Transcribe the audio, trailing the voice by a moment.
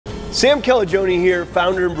Sam Calagione here,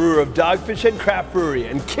 founder and brewer of Dogfish Head Craft Brewery,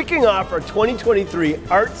 and kicking off our 2023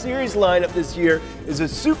 Art Series lineup this year is a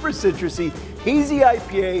super citrusy, hazy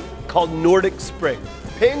IPA called Nordic Spring.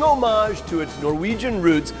 Paying homage to its Norwegian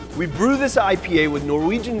roots, we brew this IPA with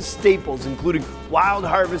Norwegian staples including wild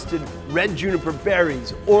harvested red juniper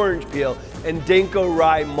berries, orange peel, and Danko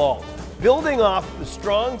rye malt. Building off the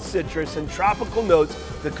strong citrus and tropical notes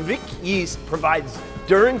the Kvik yeast provides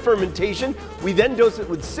during fermentation, we then dose it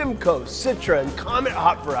with Simcoe, Citra, and Comet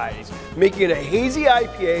hop varieties, making it a hazy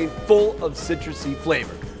IPA full of citrusy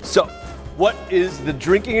flavor. So, what is the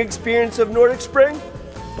drinking experience of Nordic Spring?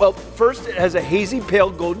 Well, first it has a hazy pale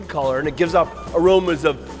golden color and it gives off aromas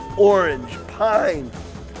of orange, pine,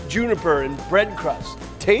 juniper, and bread crust.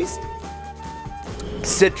 Taste?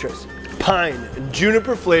 Citrus, pine, and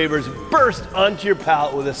juniper flavors burst onto your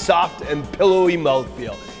palate with a soft and pillowy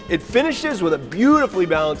mouthfeel. It finishes with a beautifully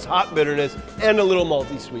balanced hop bitterness and a little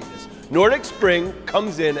malty sweetness. Nordic Spring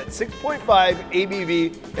comes in at 6.5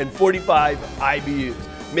 ABV and 45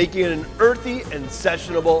 IBUs, making it an earthy and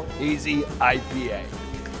sessionable hazy IPA.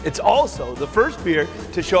 It's also the first beer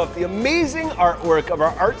to show off the amazing artwork of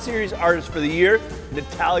our Art Series artist for the year,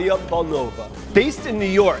 Natalia Balnova. Based in New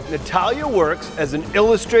York, Natalia works as an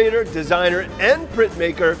illustrator, designer, and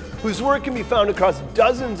printmaker whose work can be found across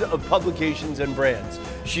dozens of publications and brands.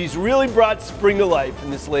 She's really brought spring to life in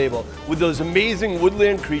this label with those amazing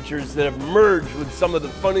woodland creatures that have merged with some of the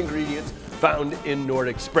fun ingredients found in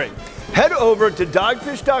Nordic Spring. Head over to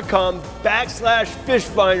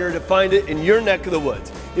dogfish.com/fishfinder to find it in your neck of the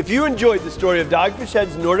woods. If you enjoyed the story of Dogfish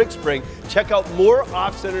Head's Nordic Spring, check out more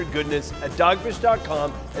off-centered goodness at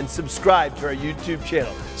dogfish.com and subscribe to our YouTube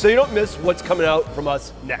channel so you don't miss what's coming out from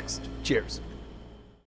us next. Cheers.